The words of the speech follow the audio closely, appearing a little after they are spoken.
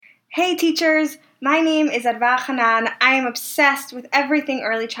Hey teachers, my name is Adva Hanan. I am obsessed with everything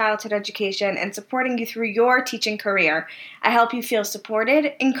early childhood education and supporting you through your teaching career. I help you feel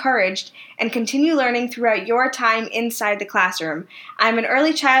supported, encouraged, and continue learning throughout your time inside the classroom. I'm an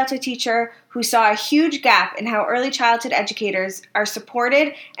early childhood teacher who saw a huge gap in how early childhood educators are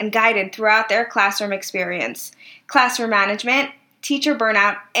supported and guided throughout their classroom experience. Classroom management, teacher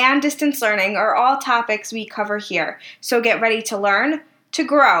burnout, and distance learning are all topics we cover here. So get ready to learn, to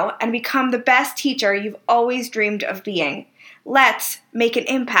grow, and become the best teacher you've always dreamed of being. Let's make an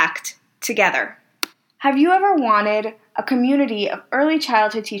impact together. Have you ever wanted a community of early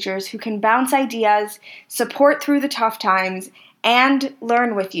childhood teachers who can bounce ideas, support through the tough times, and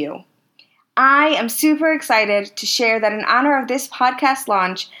learn with you? I am super excited to share that in honor of this podcast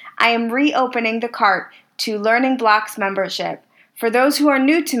launch, I am reopening the cart to Learning Blocks membership. For those who are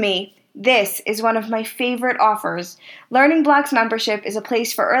new to me, this is one of my favorite offers. Learning Blocks membership is a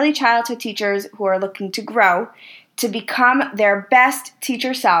place for early childhood teachers who are looking to grow, to become their best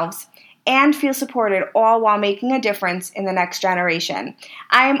teacher selves, and feel supported, all while making a difference in the next generation.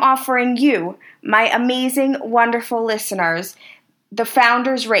 I am offering you, my amazing, wonderful listeners, the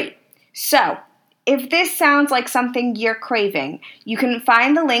Founders Rate. So, if this sounds like something you're craving, you can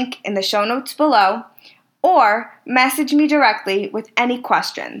find the link in the show notes below, or message me directly with any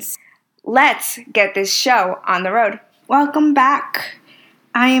questions. Let's get this show on the road. Welcome back.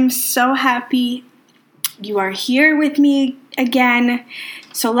 I am so happy you are here with me again.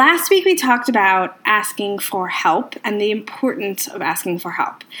 So last week we talked about asking for help and the importance of asking for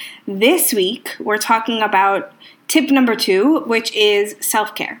help. This week we're talking about tip number 2, which is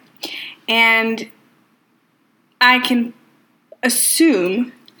self-care. And I can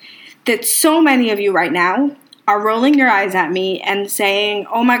assume that so many of you right now are rolling your eyes at me and saying,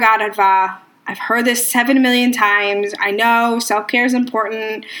 oh my God, Adva, I've heard this 7 million times. I know self-care is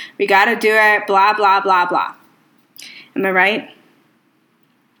important. We got to do it, blah, blah, blah, blah. Am I right?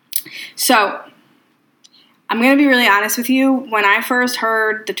 So I'm going to be really honest with you. When I first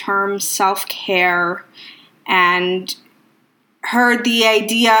heard the term self-care and heard the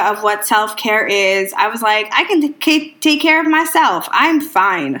idea of what self-care is, I was like, I can take care of myself. I'm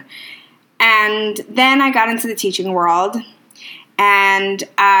fine. And then I got into the teaching world, and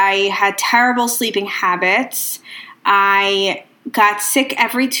I had terrible sleeping habits. I got sick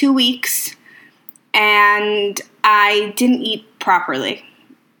every 2 weeks, and I didn't eat properly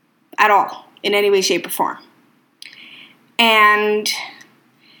at all, in any way, shape, or form. And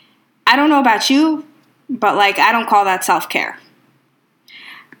I don't know about you, but I don't call that self-care.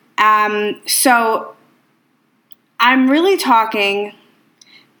 So I'm really talking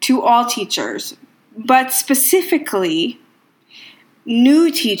to all teachers, but specifically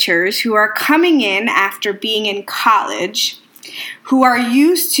new teachers who are coming in after being in college, who are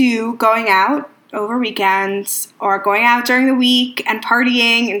used to going out over weekends or going out during the week and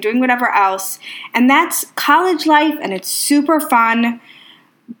partying and doing whatever else. And that's college life, and it's super fun,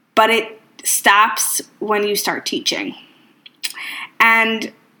 but it stops when you start teaching.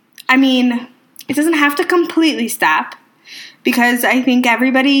 And I mean, it doesn't have to completely stop, because I think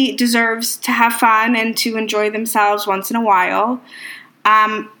everybody deserves to have fun and to enjoy themselves once in a while.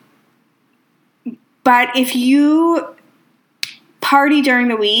 But if you party during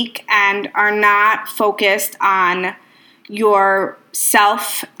the week and are not focused on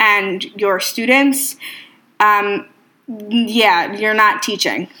yourself and your students, you're not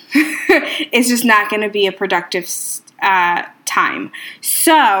teaching. It's just not going to be a productive time.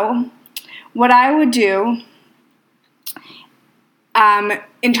 So what I would do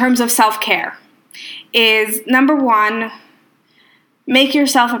in terms of self-care is, number 1, make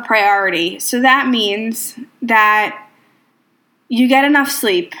yourself a priority. So that means that you get enough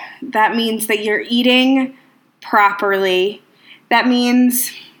sleep. That means that you're eating properly. That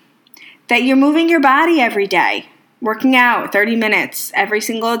means that you're moving your body every day, working out 30 minutes every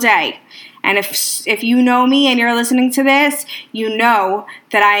single day. And if you know me and you're listening to this, you know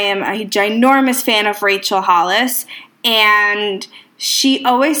that I am a ginormous fan of Rachel Hollis, and she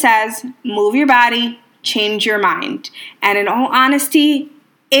always says, move your body, change your mind. And in all honesty,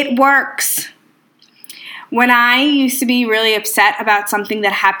 it works. When I used to be really upset about something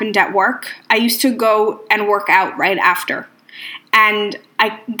that happened at work, I used to go and work out right after. And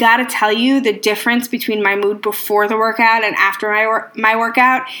I gotta tell you, the difference between my mood before the workout and after my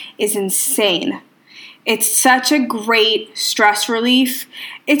workout is insane. It's such a great stress relief.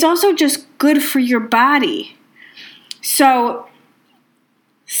 It's also just good for your body. So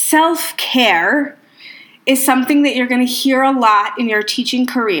self-care is something that you're going to hear a lot in your teaching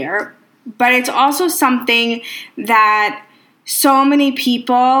career, but it's also something that so many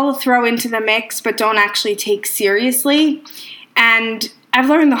people throw into the mix but don't actually take seriously. And I've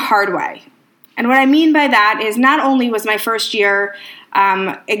learned the hard way. And what I mean by that is not only was my first year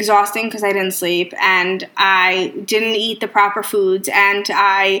exhausting because I didn't sleep and I didn't eat the proper foods and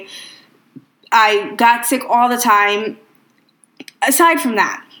I got sick all the time. Aside from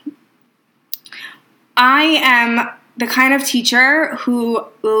that, I am the kind of teacher who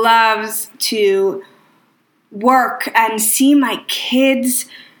loves to work and see my kids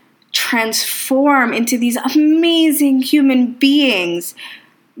transform into these amazing human beings.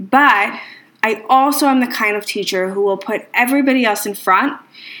 But I also am the kind of teacher who will put everybody else in front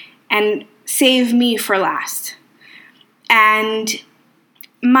and save me for last. And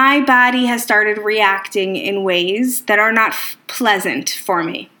my body has started reacting in ways that are not pleasant for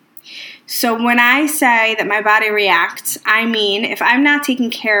me. So when I say that my body reacts, I mean if I'm not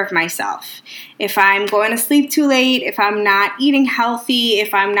taking care of myself, if I'm going to sleep too late, if I'm not eating healthy,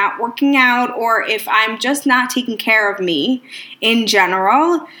 if I'm not working out, or if I'm just not taking care of me in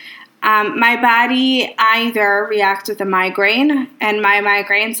general, my body either reacts with a migraine, and my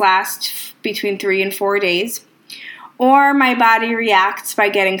migraines last between 3 and 4 days, or my body reacts by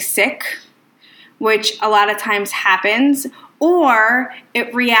getting sick, which a lot of times happens, or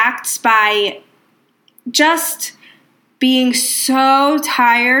it reacts by just being so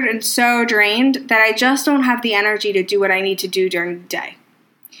tired and so drained that I just don't have the energy to do what I need to do during the day.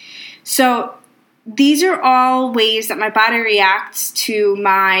 So these are all ways that my body reacts to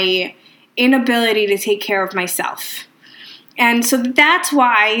my inability to take care of myself. And so that's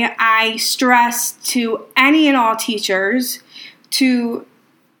why I stress to any and all teachers to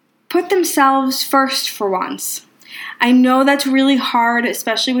put themselves first for once. I know that's really hard,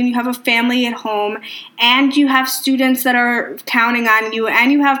 especially when you have a family at home and you have students that are counting on you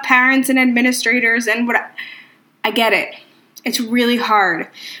and you have parents and administrators and what. I get it. It's really hard.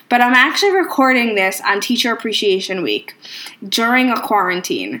 But I'm actually recording this on Teacher Appreciation Week during a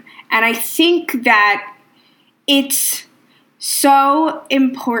quarantine. And I think that it's so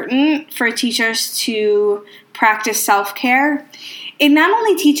important for teachers to practice self-care. It not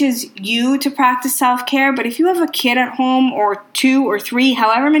only teaches you to practice self-care, but if you have a kid at home or 2 or 3,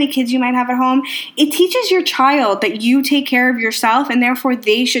 however many kids you might have at home, it teaches your child that you take care of yourself and therefore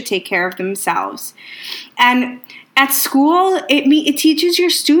they should take care of themselves. And at school, it teaches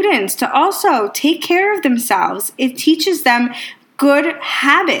your students to also take care of themselves. It teaches them good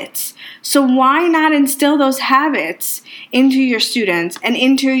habits. So why not instill those habits into your students and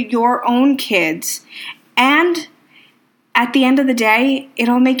into your own kids? And at the end of the day,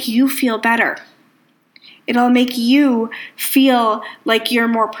 it'll make you feel better. It'll make you feel like you're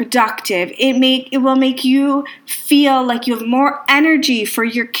more productive. It will make you feel like you have more energy for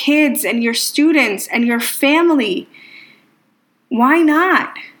your kids and your students and your family. Why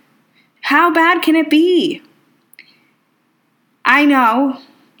not? How bad can it be? I know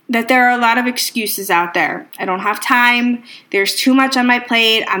that there are a lot of excuses out there. I don't have time. There's too much on my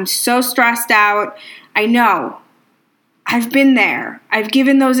plate. I'm so stressed out. I know. I've been there. I've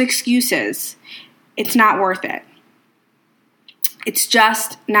given those excuses. It's not worth it. It's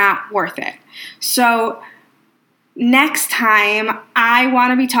just not worth it. So next time, I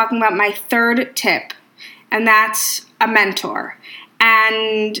want to be talking about my third tip, and that's a mentor.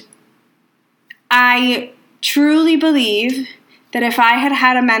 And I truly believe that if I had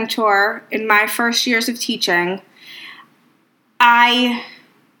had a mentor in my first years of teaching, I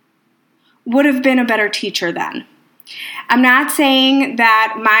would have been a better teacher then. I'm not saying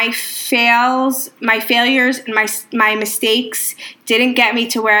that my failures and my mistakes didn't get me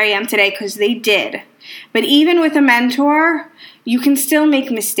to where I am today, because they did. But even with a mentor, you can still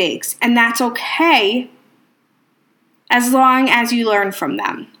make mistakes, and that's okay as long as you learn from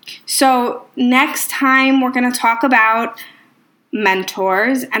them. So next time we're going to talk about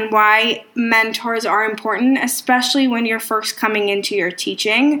mentors and why mentors are important, especially when you're first coming into your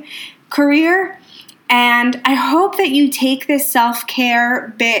teaching career. And I hope that you take this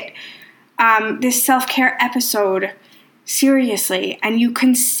self-care this self-care episode seriously, and you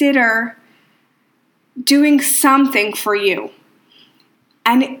consider doing something for you.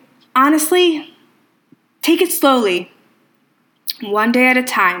 And honestly, take it slowly, one day at a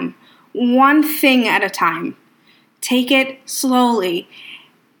time, one thing at a time. Take it slowly.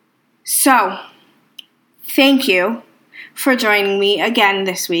 So, thank you for joining me again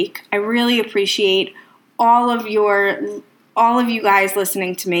this week. I really appreciate all of you guys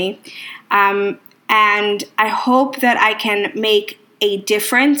listening to me. And I hope that I can make a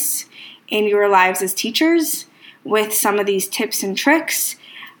difference in your lives as teachers with some of these tips and tricks.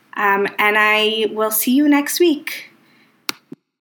 And I will see you next week.